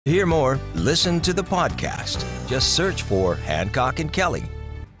To hear more, listen to the podcast. Just search for Hancock and Kelley.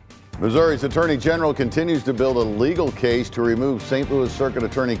 Missouri's Attorney General continues to build a legal case to remove St. Louis Circuit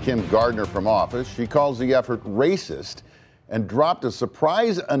Attorney Kim Gardner from office. She calls the effort racist and dropped a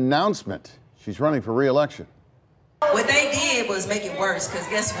surprise announcement. She's running for re-election. What they did was make it worse, because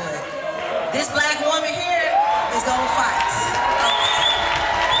guess what? This black woman here is gonna fight.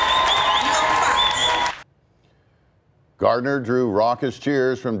 We gonna fight. Gardner drew raucous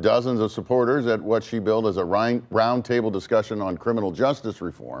cheers from dozens of supporters at what she billed as a roundtable discussion on criminal justice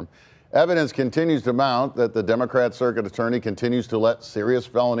reform. Evidence continues to mount that the Democrat circuit attorney continues to let serious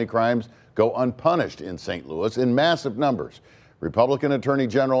felony crimes go unpunished in St. Louis in massive numbers. Republican Attorney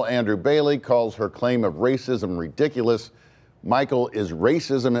General Andrew Bailey calls her claim of racism ridiculous. Michael, is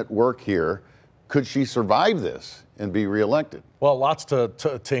racism at work here? Could she survive this and be reelected? Well, lots to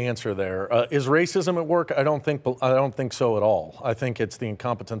answer there. Is racism at work? I don't think so at all. I think it's the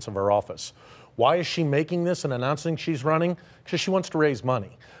incompetence of her office. Why is she making this and announcing she's running? Because she wants to raise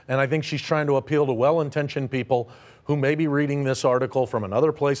money. And I think she's trying to appeal to well-intentioned people who may be reading this article from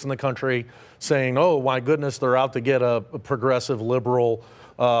another place in the country saying, oh, my goodness, they're out to get a progressive liberal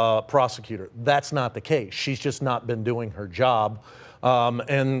prosecutor. That's not the case. She's just not been doing her job.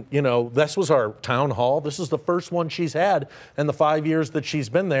 And, you know, this was our town hall. This is the first one she's had in the 5 years that she's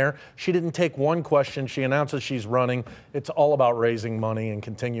been there. She didn't take one question. She announces she's running. It's all about raising money and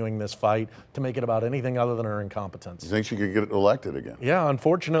continuing this fight to make it about anything other than her incompetence. You think she could get elected again? Yeah,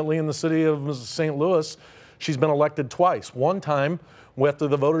 unfortunately, in the city of St. Louis, she's been elected twice. One time after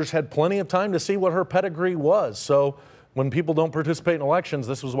the voters had plenty of time to see what her pedigree was. So when people don't participate in elections,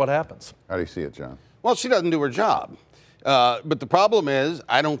 this is what happens. How do you see it, John? Well, she doesn't do her job. But the problem is,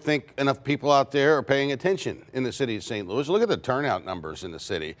 I don't think enough people out there are paying attention in the city of St. Louis. Look at the turnout numbers in the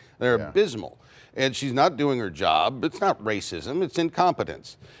city. They're abysmal. And she's not doing her job. It's not racism, it's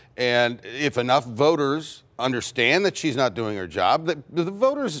incompetence. And if enough voters understand that she's not doing her job, the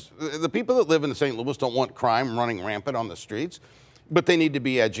voters, the people that live in St. Louis don't want crime running rampant on the streets, but they need to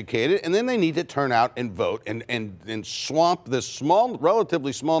be educated, and then they need to turn out and vote and swamp this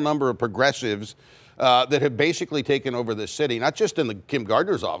relatively small number of progressives that have basically taken over this city, not just in the Kim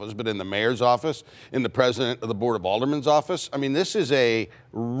Gardner's office, but in the mayor's office, in the president of the Board of Aldermen's office. I mean, this is a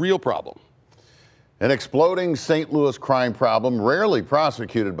real problem. An exploding St. Louis crime problem, rarely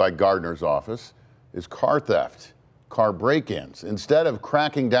prosecuted by Gardner's office, is car theft, car break-ins. Instead of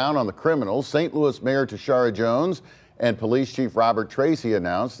cracking down on the criminals, St. Louis Mayor Tashara Jones and Police Chief Robert Tracy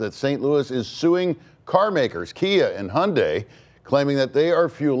announced that St. Louis is suing car makers Kia and Hyundai, claiming that they are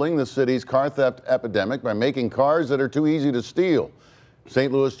fueling the city's car theft epidemic by making cars that are too easy to steal.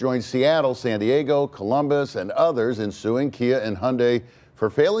 St. Louis joined Seattle, San Diego, Columbus, and others in suing Kia and Hyundai for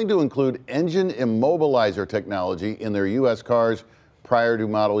failing to include engine immobilizer technology in their U.S. cars prior to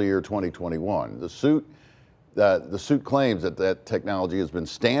model year 2021. The suit claims that that technology has been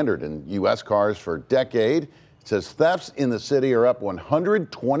standard in U.S. cars for a decade. It says thefts in the city are up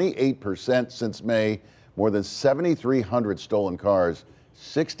 128% since May. More than 7,300 stolen cars,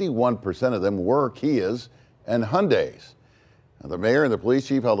 61% of them were Kias and Hyundais. Now, the mayor and the police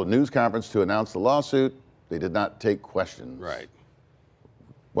chief held a news conference to announce the lawsuit. They did not take questions. Right.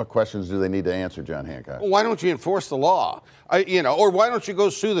 What questions do they need to answer, John Hancock? Well, why don't you enforce the law? Or why don't you go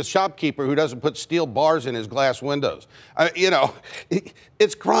sue the shopkeeper who doesn't put steel bars in his glass windows?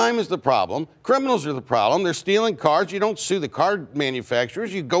 It's crime is the problem. Criminals are the problem. They're stealing cars. You don't sue the car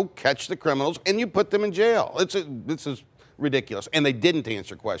manufacturers. You go catch the criminals and you put them in jail. This is ridiculous. And they didn't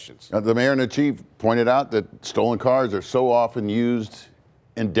answer questions. The mayor and the chief pointed out that stolen cars are so often used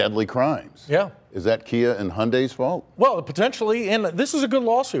in deadly crimes. Yeah. Is that Kia and Hyundai's fault? Well, potentially, and this is a good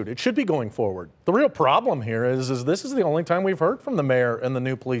lawsuit. It should be going forward. The real problem here is this is the only time we've heard from the mayor and the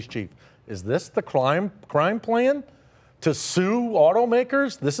new police chief. Is this the crime plan to sue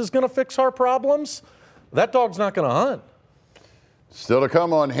automakers? This is going to fix our problems? That dog's not going to hunt. Still to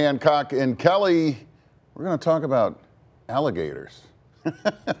come on Hancock and Kelley, we're going to talk about alligators.